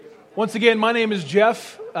Once again, my name is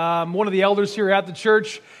Jeff. I'm one of the elders here at the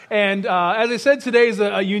church. And as I said, today is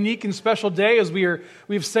a unique and special day as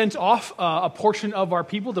we've sent off a portion of our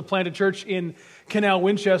people to plant a church in Canal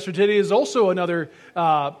Winchester. Today is also another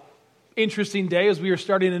interesting day as we are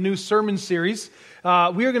starting a new sermon series. We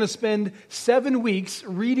are going to spend 7 weeks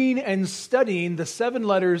reading and studying the 7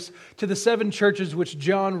 letters to the 7 churches which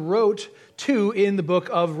John wrote to in the book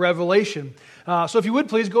of Revelation. So if you would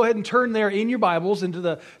please go ahead and turn there in your Bibles into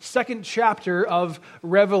the 2nd chapter of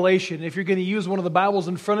Revelation. If you're going to use one of the Bibles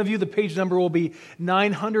in front of you, the page number will be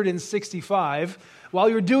 965. While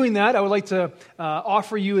you're doing that, I would like to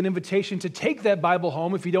offer you an invitation to take that Bible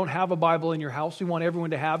home. If you don't have a Bible in your house, we want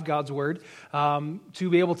everyone to have God's Word, to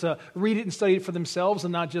be able to read it and study it for themselves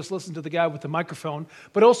and not just listen to the guy with the microphone.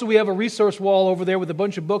 But also we have a resource wall over there with a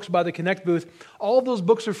bunch of books by the Connect booth. All of those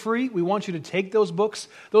books are free. We want you to take those books.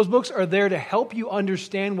 Those books are there to help you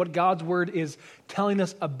understand what God's Word is telling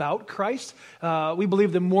us about Christ. We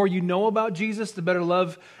believe the more you know about Jesus, the better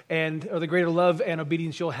love or the greater love and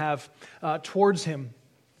obedience you'll have towards Him.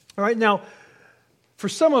 All right, now, for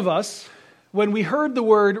some of us, when we heard the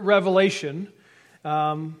word revelation,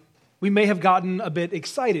 we may have gotten a bit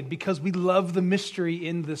excited because we love the mystery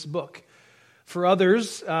in this book. For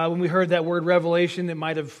others, when we heard that word revelation, it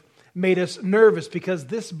might have made us nervous because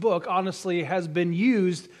this book, honestly, has been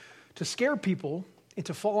used to scare people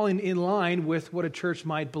into falling in line with what a church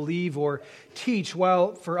might believe or teach,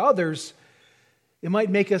 while for others, it might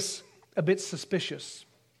make us a bit suspicious,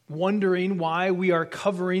 wondering why we are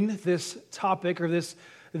covering this topic or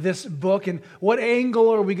this book, and what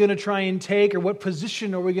angle are we going to try and take, or what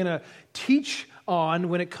position are we going to teach on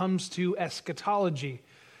when it comes to eschatology.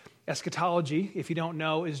 Eschatology, if you don't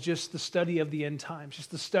know, is just the study of the end times,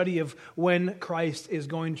 just the study of when Christ is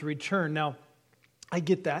going to return. Now, I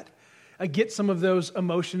get that. I get some of those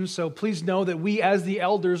emotions, so please know that we as the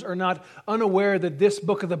elders are not unaware that this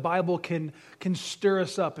book of the Bible can stir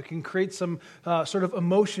us up. It can create some sort of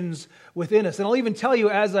emotions within us. And I'll even tell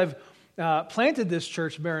you, as I've planted this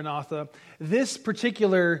church, Maranatha, this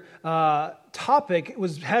particular topic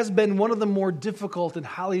has been one of the more difficult and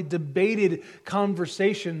highly debated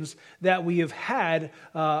conversations that we have had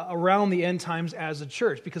around the end times as a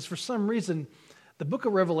church, because for some reason, the book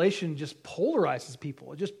of Revelation just polarizes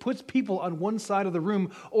people. It just puts people on one side of the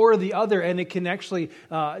room or the other, and it can actually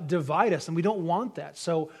divide us, and we don't want that.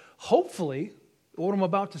 So hopefully, what I'm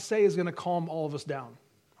about to say is going to calm all of us down,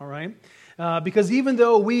 all right? Because even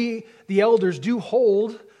though we, the elders, do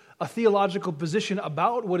hold a theological position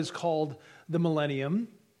about what is called the millennium,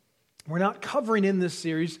 we're not covering in this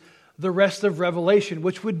series the rest of Revelation,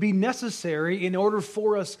 which would be necessary in order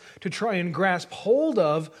for us to try and grasp hold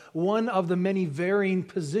of one of the many varying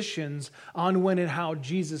positions on when and how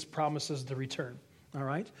Jesus promises the return. All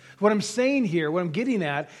right? What I'm saying here, what I'm getting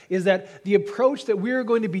at, is that the approach that we're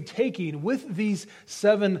going to be taking with these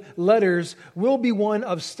 7 letters will be one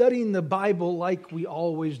of studying the Bible like we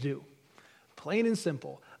always do. Plain and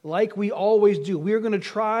simple, like we always do. We're going to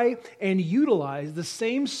try and utilize the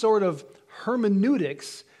same sort of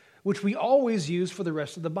hermeneutics which we always use for the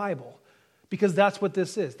rest of the Bible. Because that's what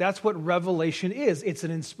this is. That's what Revelation is. It's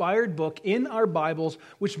an inspired book in our Bibles,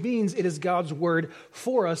 which means it is God's Word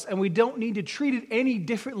for us, and we don't need to treat it any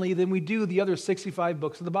differently than we do the other 65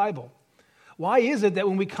 books of the Bible. Why is it that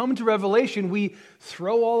when we come to Revelation, we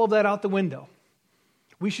throw all of that out the window?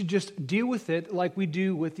 We should just deal with it like we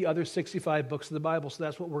do with the other 65 books of the Bible. So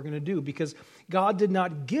that's what we're going to do, because God did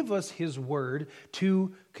not give us His Word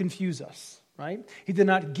to confuse us. Right? He did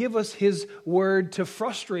not give us His Word to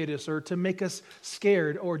frustrate us or to make us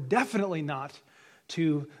scared, or definitely not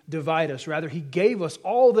to divide us. Rather, He gave us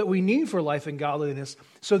all that we need for life and godliness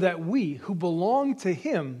so that we who belong to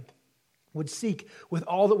Him would seek with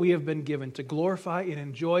all that we have been given to glorify and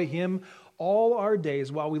enjoy Him all our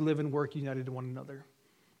days while we live and work united to one another.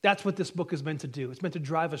 That's what this book is meant to do. It's meant to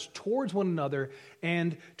drive us towards one another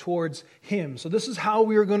and towards Him. So this is how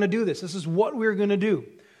we are going to do this. This is what we're going to do.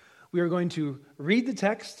 We are going to read the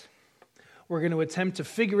text. We're going to attempt to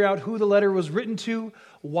figure out who the letter was written to,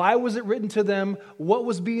 why was it written to them, what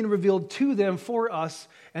was being revealed to them for us,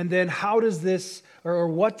 and then how does this, or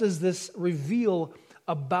what does this reveal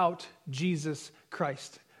about Jesus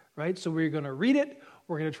Christ, right? So we're going to read it,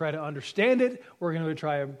 we're going to try to understand it, we're going to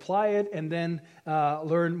try to apply it, and then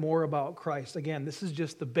learn more about Christ. Again, this is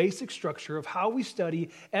just the basic structure of how we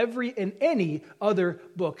study every and any other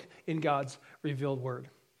book in God's revealed Word.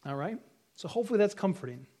 All right? So hopefully that's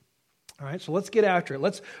comforting. All right, so let's get after it.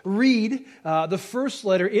 Let's read the first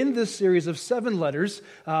letter in this series of 7 letters,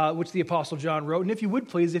 which the Apostle John wrote. And if you would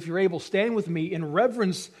please, if you're able, stand with me in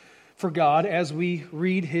reverence for God as we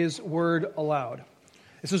read His Word aloud.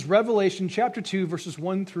 This is Revelation chapter 2, verses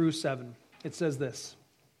 1 through 7. It says this: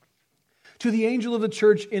 To the angel of the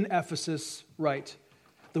church in Ephesus write,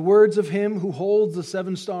 the words of him who holds the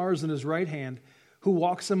 7 stars in his right hand, who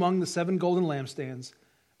walks among the 7 golden lampstands.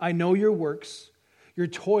 I know your works, your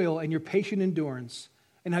toil and your patient endurance,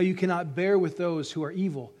 and how you cannot bear with those who are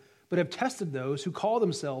evil, but have tested those who call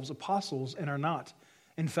themselves apostles and are not,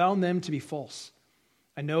 and found them to be false.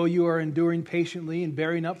 I know you are enduring patiently and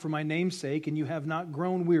bearing up for my name's sake, and you have not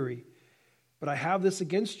grown weary. But I have this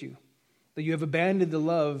against you, that you have abandoned the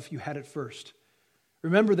love you had at first.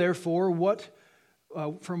 Remember, therefore,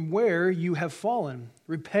 from where you have fallen.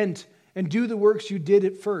 Repent and do the works you did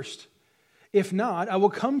at first. If not, I will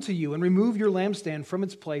come to you and remove your lampstand from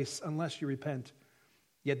its place unless you repent.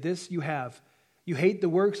 Yet this you have. You hate the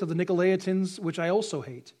works of the Nicolaitans, which I also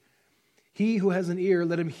hate. He who has an ear,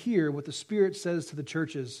 let him hear what the Spirit says to the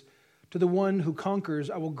churches. To the one who conquers,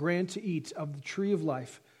 I will grant to eat of the tree of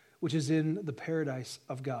life, which is in the paradise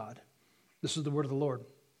of God. This is the word of the Lord.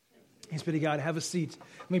 Thanks be to God. Have a seat.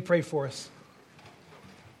 Let me pray for us.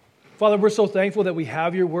 Father, we're so thankful that we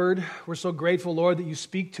have your word. We're so grateful, Lord, that you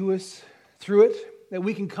speak to us through it, that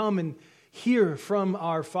we can come and hear from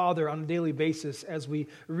our Father on a daily basis as we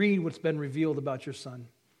read what's been revealed about your Son.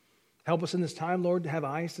 Help us in this time, Lord, to have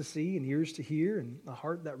eyes to see and ears to hear and a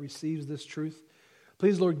heart that receives this truth.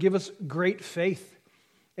 Please, Lord, give us great faith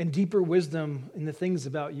and deeper wisdom in the things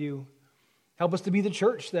about you. Help us to be the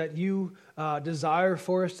church that you desire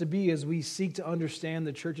for us to be as we seek to understand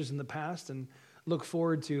the churches in the past and look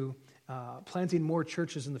forward to planting more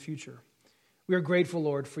churches in the future. We are grateful,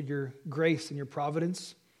 Lord, for your grace and your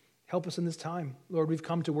providence. Help us in this time. Lord, we've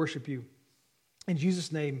come to worship you. In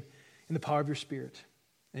Jesus' name, in the power of your Spirit.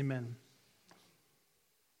 Amen.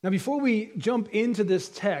 Now, before we jump into this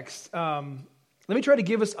text, let me try to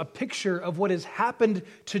give us a picture of what has happened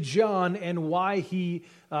to John and why he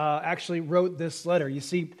actually wrote this letter. You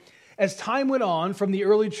see, as time went on from the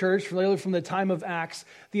early church, from the time of Acts,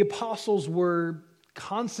 the apostles were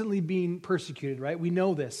constantly being persecuted, right? We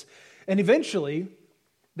know this. And eventually,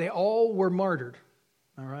 they all were martyred,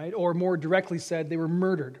 all right? Or more directly said, they were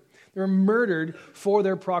murdered. They were murdered for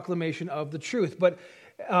their proclamation of the truth. But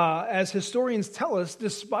as historians tell us,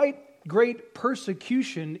 despite great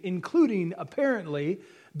persecution, including apparently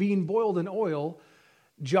being boiled in oil,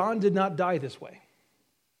 John did not die this way,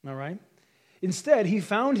 all right? Instead, he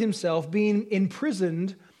found himself being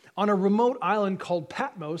imprisoned on a remote island called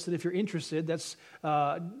Patmos, that if you're interested,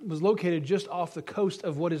 was located just off the coast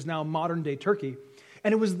of what is now modern-day Turkey.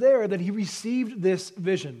 And it was there that he received this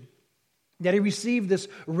vision, that he received this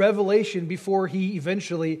revelation before he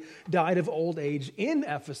eventually died of old age in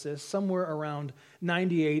Ephesus, somewhere around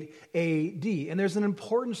 98 AD. And there's an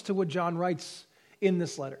importance to what John writes in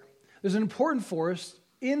this letter. There's an importance for us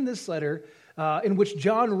in this letter in which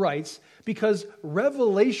John writes, because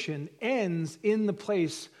Revelation ends in the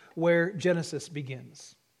place where Genesis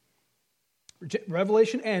begins.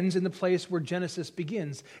 Revelation ends in the place where Genesis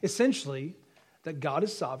begins. Essentially, that God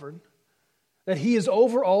is sovereign, that he is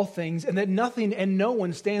over all things, and that nothing and no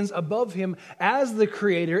one stands above him as the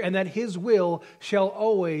creator, and that his will shall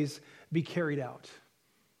always be carried out.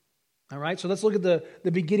 All right, so let's look at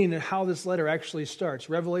the beginning of how this letter actually starts.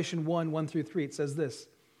 Revelation 1 through 3, it says this: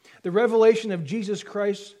 The revelation of Jesus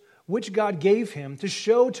Christ, which God gave him to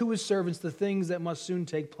show to his servants the things that must soon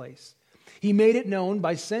take place. He made it known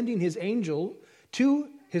by sending his angel to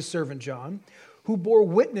his servant John, who bore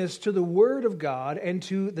witness to the word of God and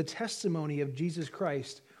to the testimony of Jesus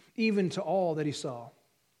Christ, even to all that he saw.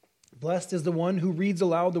 Blessed is the one who reads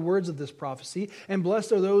aloud the words of this prophecy, and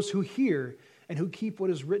blessed are those who hear and who keep what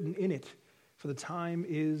is written in it, for the time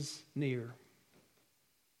is near.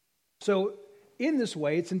 So, in this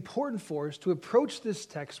way, it's important for us to approach this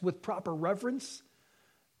text with proper reverence,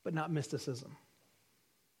 but not mysticism.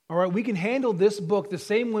 All right, we can handle this book the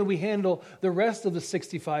same way we handle the rest of the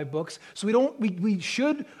 65 books. So we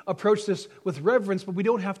should approach this with reverence, but we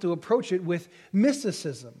don't have to approach it with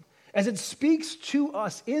mysticism, as it speaks to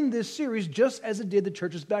us in this series just as it did the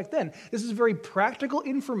churches back then. This is very practical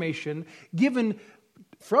information given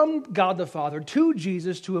from God the Father to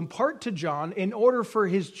Jesus to impart to John in order for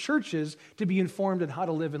his churches to be informed on how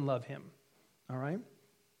to live and love him. All right?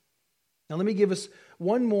 Now let me give us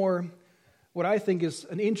one more, what I think is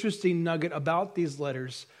an interesting nugget about these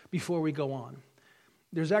letters before we go on.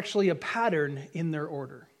 There's actually a pattern in their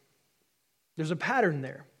order. There's a pattern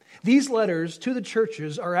there. These letters to the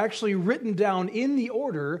churches are actually written down in the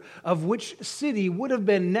order of which city would have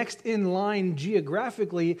been next in line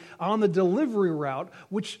geographically on the delivery route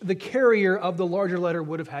which the carrier of the larger letter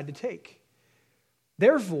would have had to take.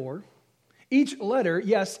 Therefore, each letter,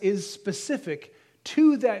 yes, is specific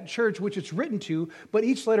to that church which it's written to, but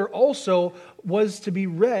each letter also was to be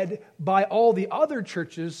read by all the other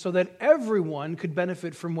churches so that everyone could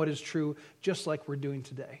benefit from what is true, just like we're doing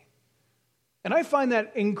today. And I find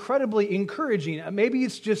that incredibly encouraging. Maybe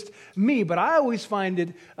it's just me, but I always find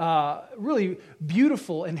it really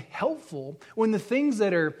beautiful and helpful when the things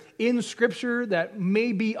that are in Scripture that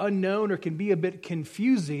may be unknown or can be a bit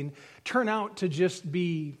confusing turn out to just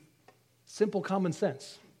be simple common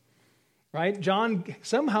sense. Right?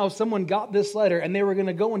 Someone got this letter and they were going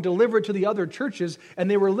to go and deliver it to the other churches,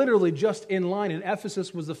 and they were literally just in line, and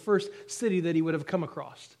Ephesus was the first city that he would have come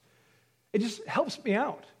across. It just helps me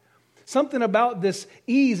out. Something about this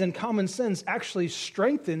ease and common sense actually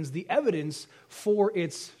strengthens the evidence for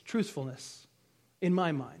its truthfulness in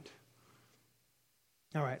my mind.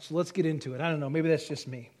 All right, so let's get into it. I don't know, maybe that's just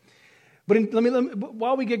me. But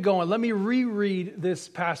while we get going, let me reread this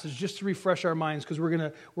passage just to refresh our minds, because we're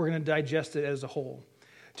gonna digest it as a whole.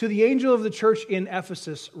 To the angel of the church in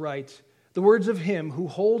Ephesus write, the words of him who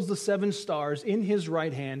holds the 7 stars in his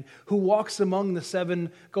right hand, who walks among the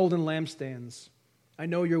 7 golden lampstands. I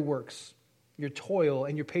know your works, your toil,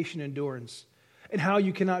 and your patient endurance, and how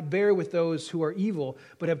you cannot bear with those who are evil,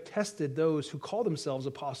 but have tested those who call themselves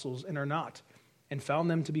apostles and are not, and found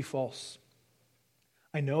them to be false.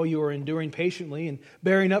 I know you are enduring patiently and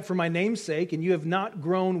bearing up for my name's sake, and you have not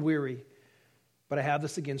grown weary. But I have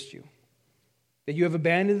this against you, that you have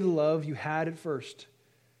abandoned the love you had at first.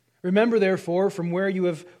 Remember, therefore, from where you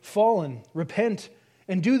have fallen, repent,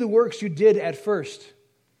 and do the works you did at first.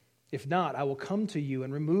 If not, I will come to you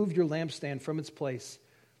and remove your lampstand from its place,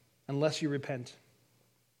 unless you repent.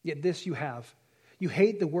 Yet this you have. You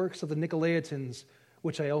hate the works of the Nicolaitans,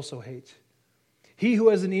 which I also hate. He who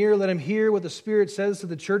has an ear, let him hear what the Spirit says to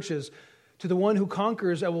the churches. To the one who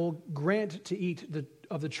conquers, I will grant to eat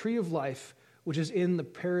of the tree of life, which is in the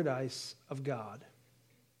paradise of God.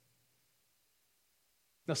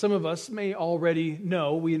 Now, some of us may already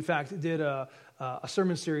know, we in fact did a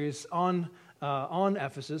sermon series on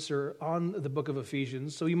Ephesus, or on the book of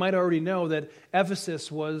Ephesians. So you might already know that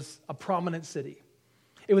Ephesus was a prominent city.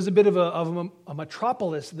 It was a bit of a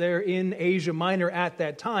metropolis there in Asia Minor at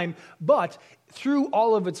that time, but through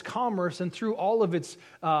all of its commerce and through all of its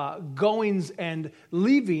goings and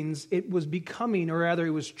leavings, it was becoming, or rather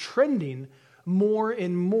it was trending more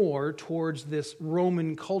and more towards this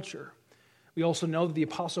Roman culture. We also know that the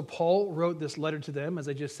Apostle Paul wrote this letter to them. As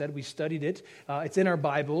I just said, we studied it. It's in our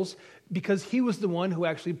Bibles, because he was the one who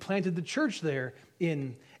actually planted the church there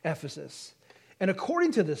in Ephesus. And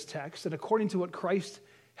according to this text, and according to what Christ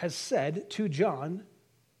has said to John,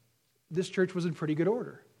 this church was in pretty good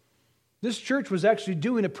order. This church was actually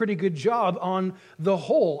doing a pretty good job on the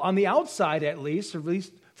whole. On the outside, at least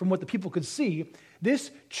from what the people could see,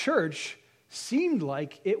 this church seemed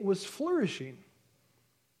like it was flourishing.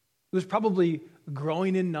 It was probably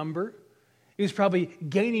growing in number. It was probably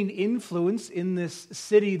gaining influence in this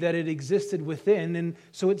city that it existed within, and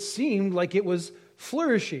so it seemed like it was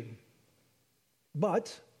flourishing.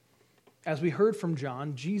 But as we heard from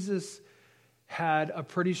John, Jesus had a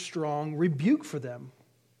pretty strong rebuke for them,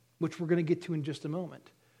 which we're going to get to in just a moment.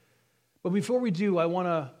 But before we do, I want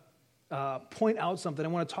to point out something. I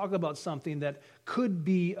want to talk about something that could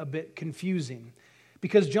be a bit confusing,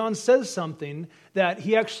 because John says something that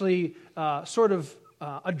he actually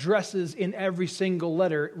addresses in every single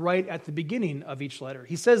letter right at the beginning of each letter.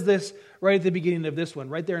 He says this right at the beginning of this one,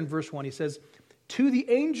 right there in verse 1. He says, to the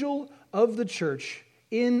angel of the church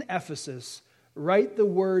in Ephesus, write the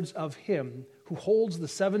words of him who holds the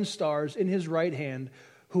 7 stars in his right hand,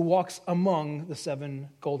 who walks among the 7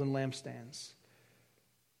 golden lampstands.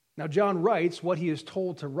 Now, John writes what he is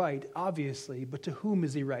told to write, obviously, but to whom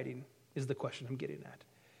is he writing, is the question I'm getting at.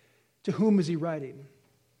 To whom is he writing?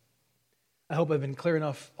 I hope I've been clear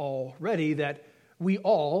enough already that we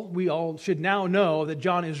all should now know that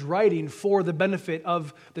John is writing for the benefit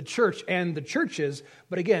of the church and the churches.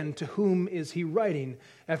 But again, to whom is he writing?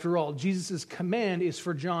 After all, Jesus' command is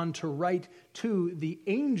for John to write to the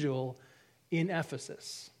angel in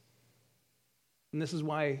Ephesus. And this is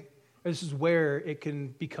where it can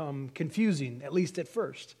become confusing, at least at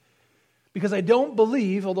first. Because I don't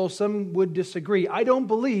believe, although some would disagree, I don't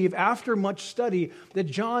believe after much study that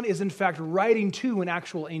John is in fact writing to an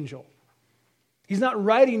actual angel. He's not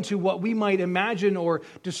writing to what we might imagine or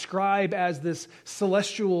describe as this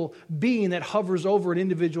celestial being that hovers over an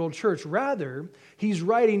individual church. Rather, he's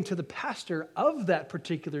writing to the pastor of that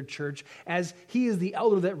particular church, as he is the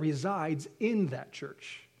elder that resides in that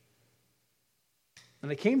church.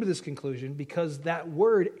 And I came to this conclusion because that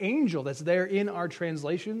word angel that's there in our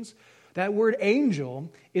translations, that word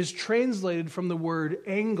angel is translated from the word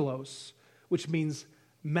anglos, which means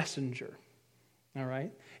messenger. All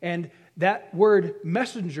right? And that word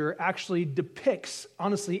messenger actually depicts,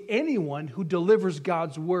 honestly, anyone who delivers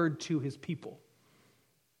God's word to his people.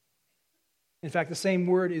 In fact, the same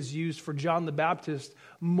word is used for John the Baptist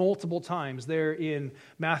multiple times there in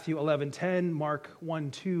Matthew 11:10, Mark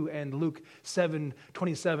 1:2, and Luke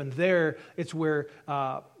 7:27. There, it's where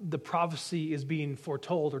the prophecy is being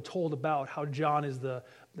foretold or told about how John is the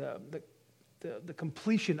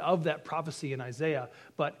completion of that prophecy in Isaiah.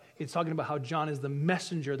 But it's talking about how John is the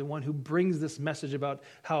messenger, the one who brings this message about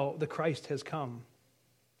how the Christ has come.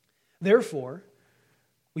 Therefore,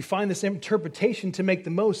 we find this interpretation to make the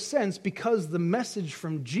most sense because the message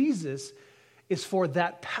from Jesus is for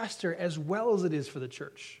that pastor as well as it is for the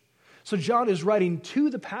church. So John is writing to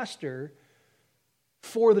the pastor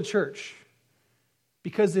for the church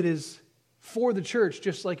because it is for the church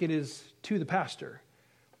just like it is to the pastor.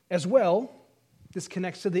 As well, this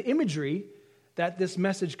connects to the imagery that this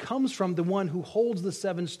message comes from the one who holds the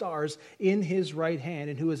 7 stars in his right hand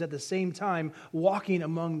and who is at the same time walking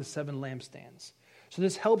among the 7 lampstands. So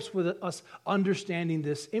this helps with us understanding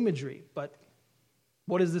this imagery. But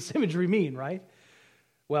what does this imagery mean, right?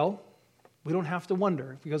 Well, we don't have to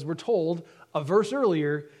wonder because we're told a verse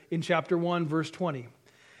earlier in chapter 1, verse 20.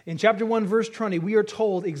 In chapter 1, verse 20, we are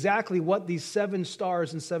told exactly what these 7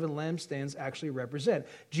 stars and 7 lampstands actually represent.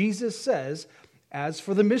 Jesus says, "As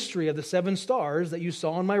for the mystery of the 7 stars that you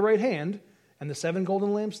saw in my right hand and the 7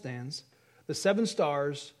 golden lampstands, the 7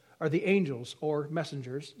 stars are the angels," or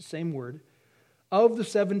messengers, same word, "of the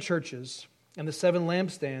 7 churches, and the 7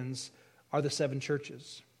 lampstands are the 7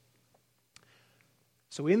 churches."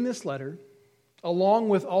 So in this letter, along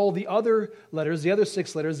with all the other letters, the other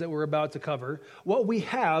 6 letters that we're about to cover, what we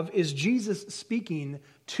have is Jesus speaking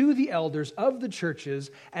to the elders of the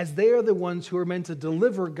churches as they are the ones who are meant to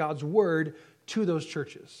deliver God's word to those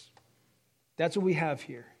churches. That's what we have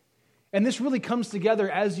here. And this really comes together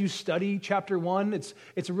as you study chapter 1.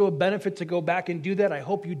 It's a real benefit to go back and do that. I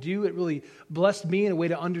hope you do. It really blessed me in a way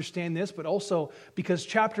to understand this, but also because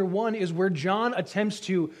chapter 1 is where John attempts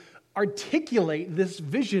to articulate this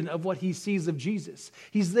vision of what he sees of Jesus.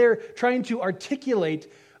 He's there trying to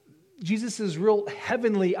articulate Jesus' real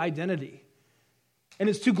heavenly identity. And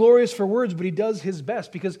it's too glorious for words, but he does his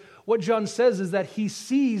best because what John says is that he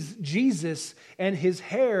sees Jesus and his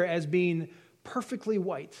hair as being perfectly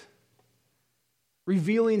white,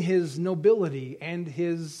 revealing his nobility and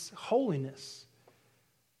his holiness.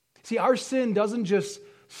 See, our sin doesn't just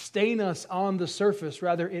stain us on the surface,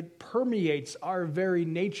 rather it permeates our very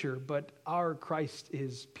nature, but our Christ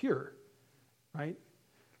is pure, right?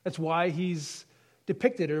 That's why he's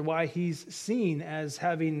depicted or why he's seen as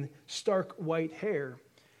having stark white hair.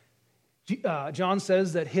 John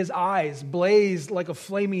says that his eyes blaze like a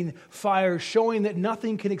flaming fire, showing that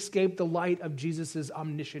nothing can escape the light of Jesus'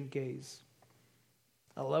 omniscient gaze.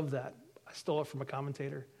 I love that. I stole it from a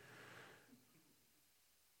commentator.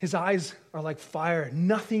 His eyes are like fire.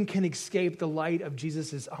 Nothing can escape the light of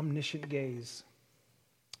Jesus' omniscient gaze.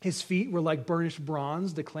 His feet were like burnished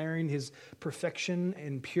bronze, declaring his perfection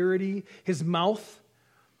and purity. His mouth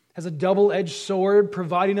has a double-edged sword,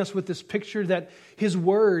 providing us with this picture that his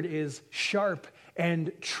word is sharp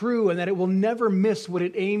and true and that it will never miss what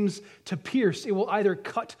it aims to pierce. It will either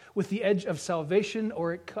cut with the edge of salvation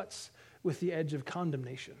or it cuts with the edge of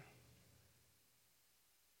condemnation.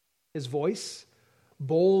 His voice,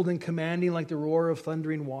 bold and commanding like the roar of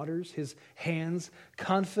thundering waters. His hands,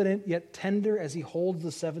 confident yet tender as he holds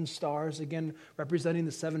the 7 stars, again representing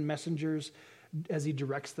the 7 messengers as he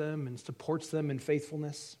directs them and supports them in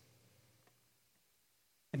faithfulness.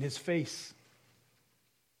 And his face,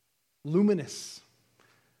 luminous,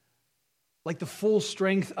 like the full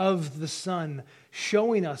strength of the sun,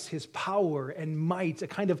 showing us his power and might, a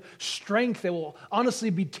kind of strength that will honestly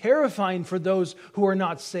be terrifying for those who are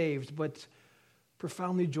not saved, but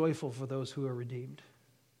profoundly joyful for those who are redeemed.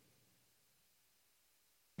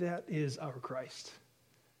 That is our Christ.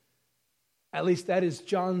 At least that is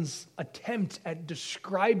John's attempt at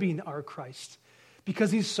describing our Christ,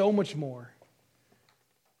 because he's so much more.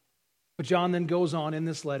 But John then goes on in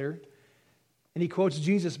this letter, and he quotes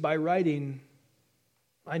Jesus by writing,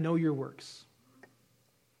 "I know your works."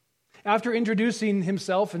 After introducing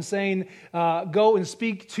himself and saying, go and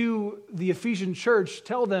speak to the Ephesian church,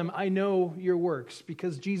 tell them, "I know your works,"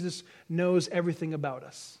 because Jesus knows everything about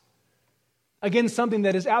us. Again, something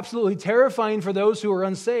that is absolutely terrifying for those who are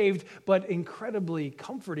unsaved, but incredibly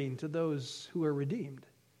comforting to those who are redeemed.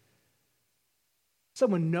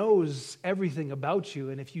 Someone knows everything about you,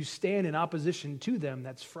 and if you stand in opposition to them,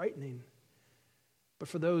 that's frightening. But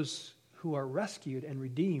for those who are rescued and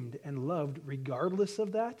redeemed and loved regardless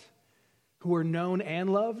of that, who are known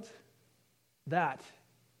and loved, that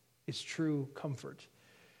is true comfort.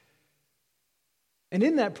 And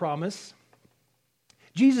in that promise,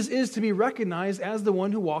 Jesus is to be recognized as the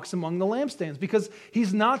one who walks among the lampstands, because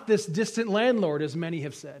he's not this distant landlord, as many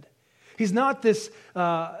have said. He's not this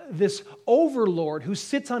overlord who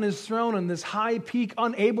sits on his throne on this high peak,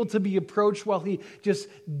 unable to be approached, while he just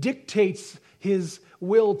dictates his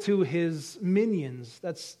will to his minions.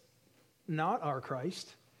 That's not our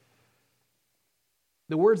Christ.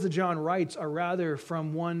 The words that John writes are rather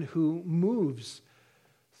from one who moves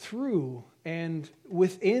through and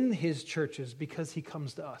within his churches because he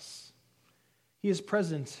comes to us. He is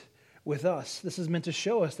present with us. This is meant to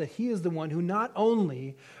show us that he is the one who not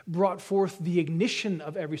only brought forth the ignition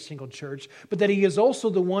of every single church, but that he is also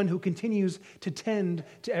the one who continues to tend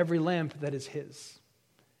to every lamp that is his.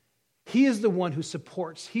 He is the one who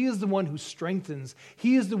supports. He is the one who strengthens.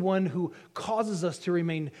 He is the one who causes us to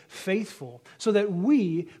remain faithful, so that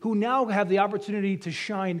we, who now have the opportunity to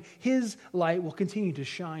shine his light, will continue to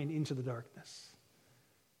shine into the darkness.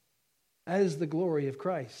 That is the glory of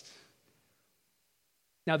Christ.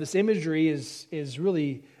 Now, this imagery is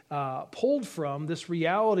really pulled from this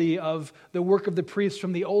reality of the work of the priests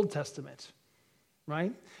from the Old Testament,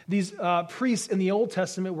 right? These priests in the Old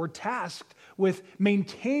Testament were tasked with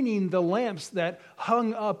maintaining the lamps that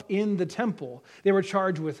hung up in the temple. They were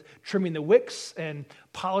charged with trimming the wicks and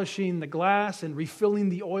polishing the glass and refilling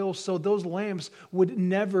the oil so those lamps would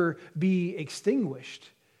never be extinguished.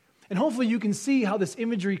 And hopefully you can see how this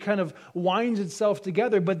imagery kind of winds itself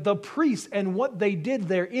together. But the priests and what they did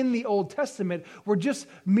there in the Old Testament were just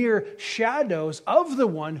mere shadows of the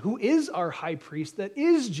one who is our high priest, that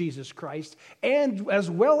is Jesus Christ, and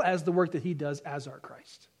as well as the work that he does as our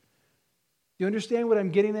Christ. Do you understand what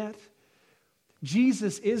I'm getting at?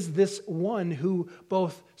 Jesus is this one who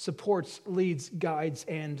both supports, leads, guides,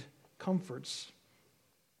 and comforts.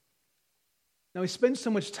 Now, we spend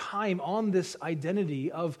so much time on this identity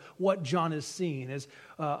of what John is seeing,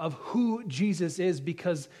 of who Jesus is,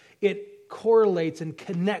 because it correlates and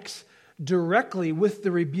connects directly with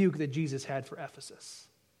the rebuke that Jesus had for Ephesus.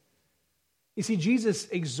 You see, Jesus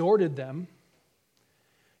exhorted them.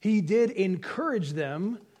 He did encourage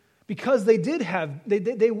them because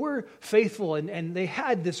they were faithful and they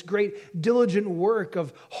had this great diligent work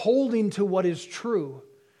of holding to what is true.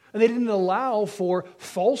 And they didn't allow for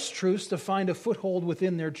false truths to find a foothold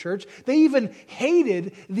within their church. They even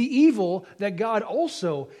hated the evil that God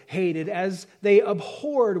also hated, as they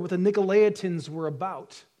abhorred what the Nicolaitans were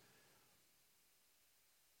about.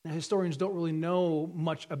 Now, historians don't really know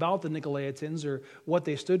much about the Nicolaitans or what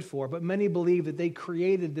they stood for, but many believe that they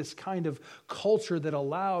created this kind of culture that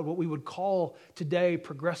allowed what we would call today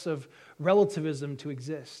progressive relativism to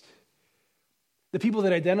exist. The people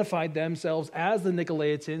that identified themselves as the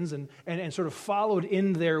Nicolaitans and sort of followed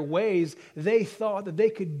in their ways, they thought that they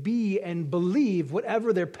could be and believe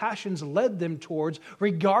whatever their passions led them towards,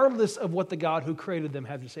 regardless of what the God who created them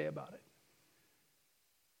had to say about it.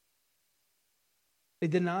 They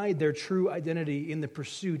denied their true identity in the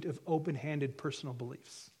pursuit of open-handed personal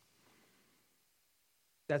beliefs.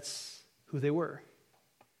 That's who they were.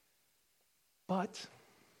 But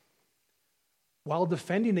while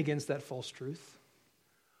defending against that false truth,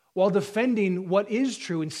 while defending what is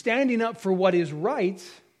true and standing up for what is right,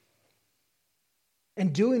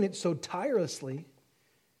 and doing it so tirelessly,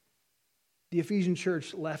 the Ephesian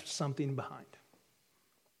church left something behind.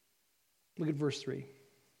 Look at verse 3.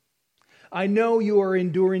 I know you are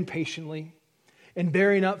enduring patiently and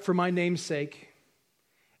bearing up for my name's sake,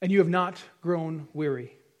 and you have not grown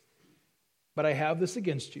weary. But I have this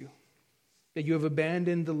against you, that you have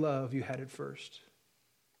abandoned the love you had at first.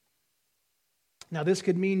 Now, this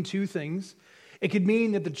could mean two things. It could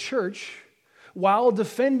mean that the church, while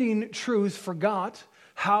defending truth, forgot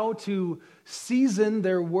how to season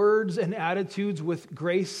their words and attitudes with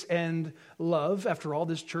grace and love. After all,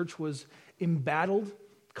 this church was embattled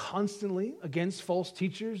constantly against false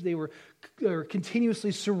teachers. They were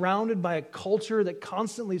continuously surrounded by a culture that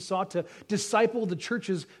constantly sought to disciple the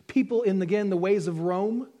church's people in, again, the ways of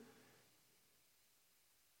Rome.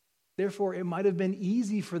 Therefore, it might have been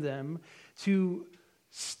easy for them to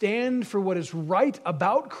stand for what is right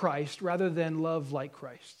about Christ rather than love like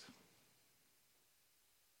Christ.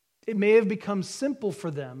 It may have become simple for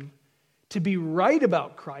them to be right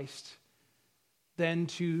about Christ than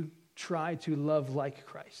to try to love like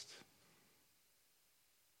Christ.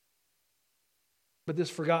 But this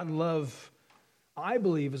forgotten love, I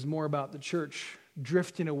believe, is more about the church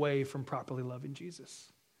drifting away from properly loving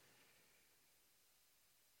Jesus.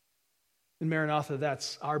 In Maranatha,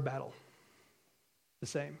 that's our battle. The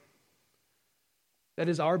same. That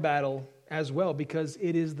is our battle as well, because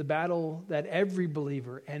it is the battle that every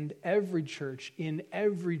believer and every church in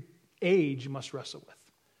every age must wrestle with.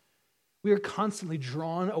 We are constantly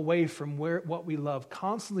drawn away from what we love,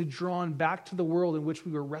 constantly drawn back to the world in which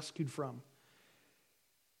we were rescued from.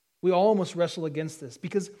 We all must wrestle against this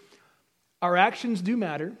because our actions do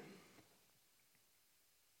matter,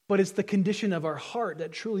 but it's the condition of our heart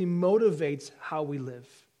that truly motivates how we live.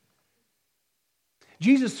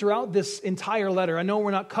 Jesus, throughout this entire letter, I know we're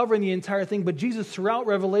not covering the entire thing, but Jesus, throughout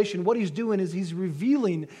Revelation, what he's doing is he's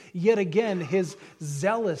revealing yet again his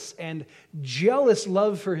zealous and jealous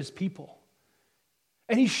love for his people.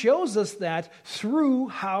 And he shows us that through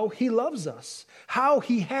how he loves us, how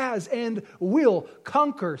he has and will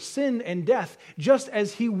conquer sin and death, just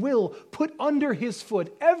as he will put under his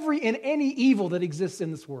foot every and any evil that exists in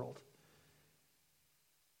this world.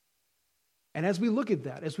 And as we look at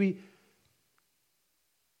that, as we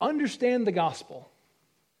understand the gospel,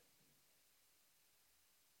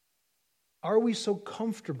 are we so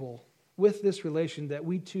comfortable with this relation that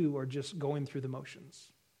we too are just going through the motions?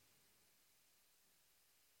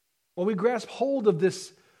 Well, we grasp hold of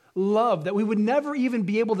this love that we would never even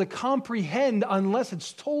be able to comprehend unless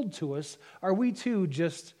it's told to us. Are we too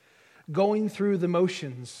just going through the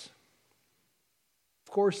motions?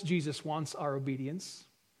 Of course, Jesus wants our obedience.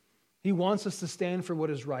 He wants us to stand for what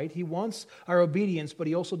is right. He wants our obedience, but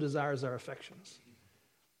he also desires our affections.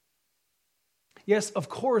 Yes, of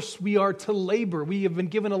course, we are to labor. We have been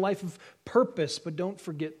given a life of purpose, but don't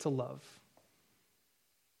forget to love.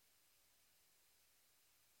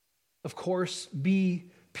 Of course, be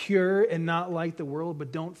pure and not like the world,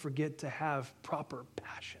 but don't forget to have proper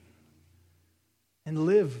passion and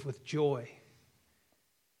live with joy.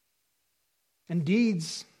 And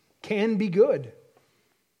deeds can be good,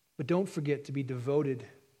 but don't forget to be devoted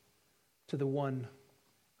to the one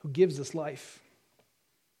who gives us life.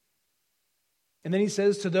 And then he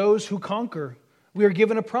says, to those who conquer, we are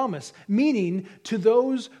given a promise, meaning to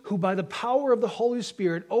those who by the power of the Holy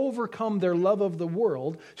Spirit overcome their love of the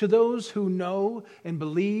world, to those who know and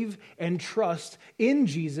believe and trust in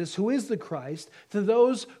Jesus, who is the Christ, to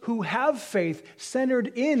those who have faith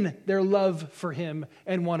centered in their love for him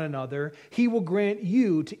and one another, he will grant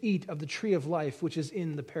you to eat of the tree of life, which is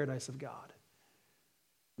in the paradise of God.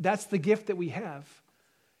 That's the gift that we have.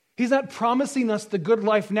 He's not promising us the good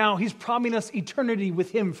life now. He's promising us eternity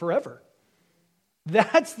with him forever.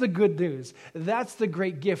 That's the good news. That's the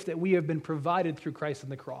great gift that we have been provided through Christ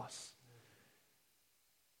on the cross.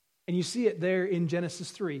 And you see it there in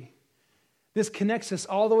Genesis 3. This connects us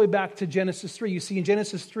all the way back to Genesis 3. You see in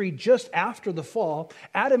Genesis 3, just after the fall,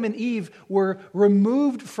 Adam and Eve were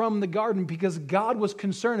removed from the garden because God was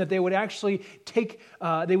concerned that they would actually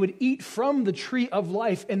they would eat from the tree of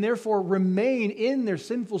life and therefore remain in their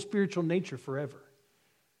sinful spiritual nature forever.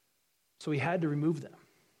 So he had to remove them.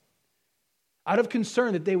 Out of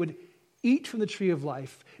concern that they would eat from the tree of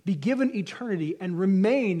life, be given eternity, and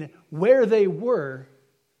remain where they were,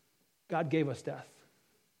 God gave us death.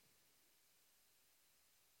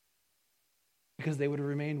 Because they would have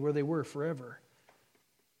remained where they were forever.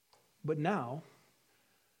 But now,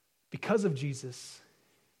 because of Jesus,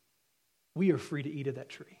 we are free to eat of that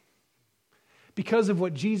tree. Because of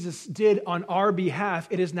what Jesus did on our behalf,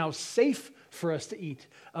 it is now safe for us to eat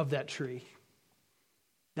of that tree.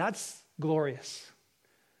 That's glorious.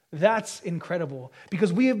 That's incredible.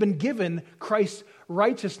 Because we have been given Christ's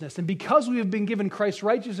righteousness. And because we have been given Christ's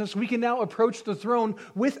righteousness, we can now approach the throne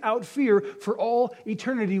without fear for all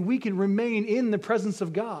eternity. We can remain in the presence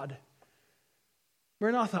of God.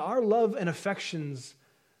 Maranatha, our love and affections,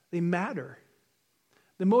 they matter.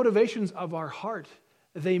 The motivations of our heart,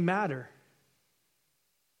 they matter.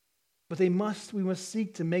 But we must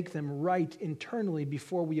seek to make them right internally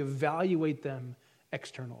before we evaluate them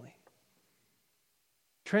externally.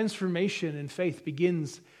 Transformation in faith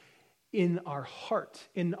begins in our heart,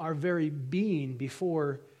 in our very being,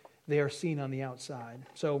 before they are seen on the outside.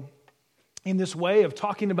 So, in this way of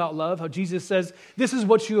talking about love, how Jesus says, this is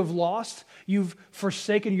what you have lost, you've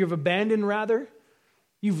forsaken, you've abandoned rather,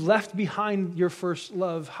 you've left behind your first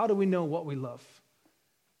love. How do we know what we love?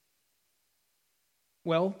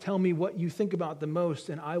 Well, tell me what you think about the most,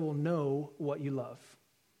 and I will know what you love.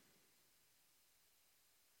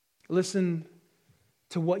 Listen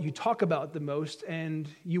to what you talk about the most, and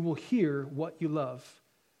you will hear what you love.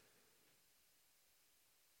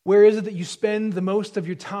 Where is it that you spend the most of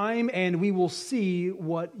your time, and we will see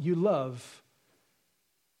what you love.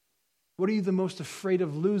 What are you the most afraid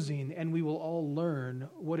of losing, and we will all learn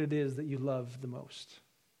what it is that you love the most.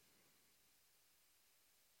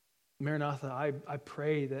 Maranatha, I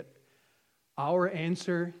pray that our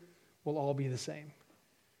answer will all be the same.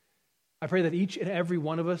 I pray that each and every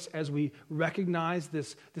one of us, as we recognize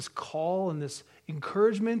this call and this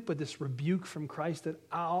encouragement, but this rebuke from Christ, that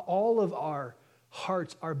all of our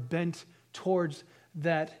hearts are bent towards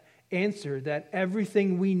that answer, that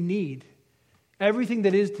everything we need, everything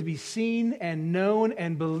that is to be seen and known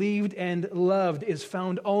and believed and loved is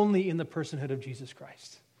found only in the personhood of Jesus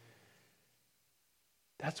Christ.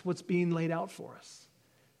 That's what's being laid out for us.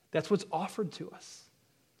 That's what's offered to us.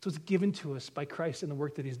 That's what's given to us by Christ and the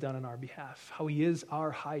work that he's done on our behalf, how he is our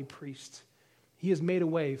high priest. He has made a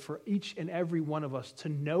way for each and every one of us to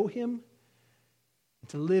know him and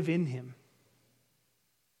to live in him.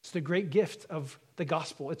 It's the great gift of the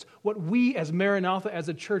gospel. It's what we as Maranatha, as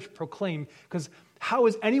a church, proclaim. Because how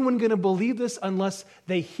is anyone going to believe this unless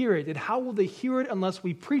they hear it? And how will they hear it unless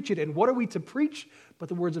we preach it? And what are we to preach but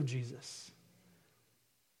the words of Jesus?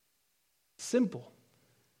 Simple.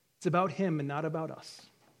 It's about him and not about us.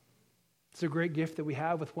 It's a great gift that we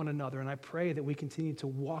have with one another, and I pray that we continue to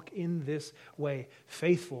walk in this way,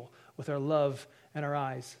 faithful with our love and our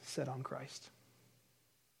eyes set on Christ.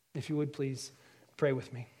 If you would, please pray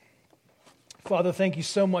with me. Father, thank you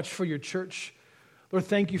so much for your church. Lord,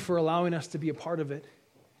 thank you for allowing us to be a part of it.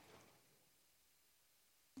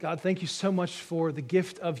 God, thank you so much for the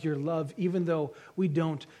gift of your love. Even though we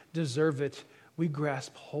don't deserve it, we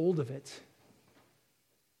grasp hold of it,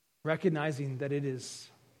 recognizing that it is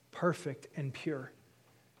perfect and pure.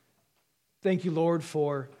 Thank you, Lord,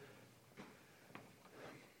 for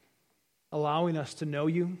allowing us to know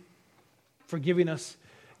you, for giving us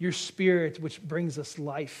your Spirit, which brings us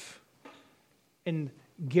life and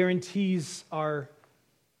guarantees our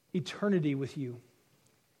eternity with you.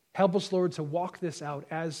 Help us, Lord, to walk this out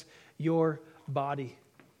as your body,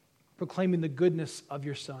 proclaiming the goodness of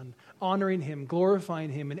your Son, honoring him, glorifying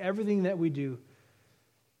him in everything that we do,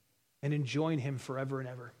 and enjoying him forever and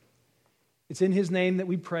ever. It's in his name that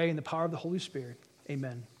we pray in the power of the Holy Spirit.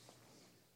 Amen.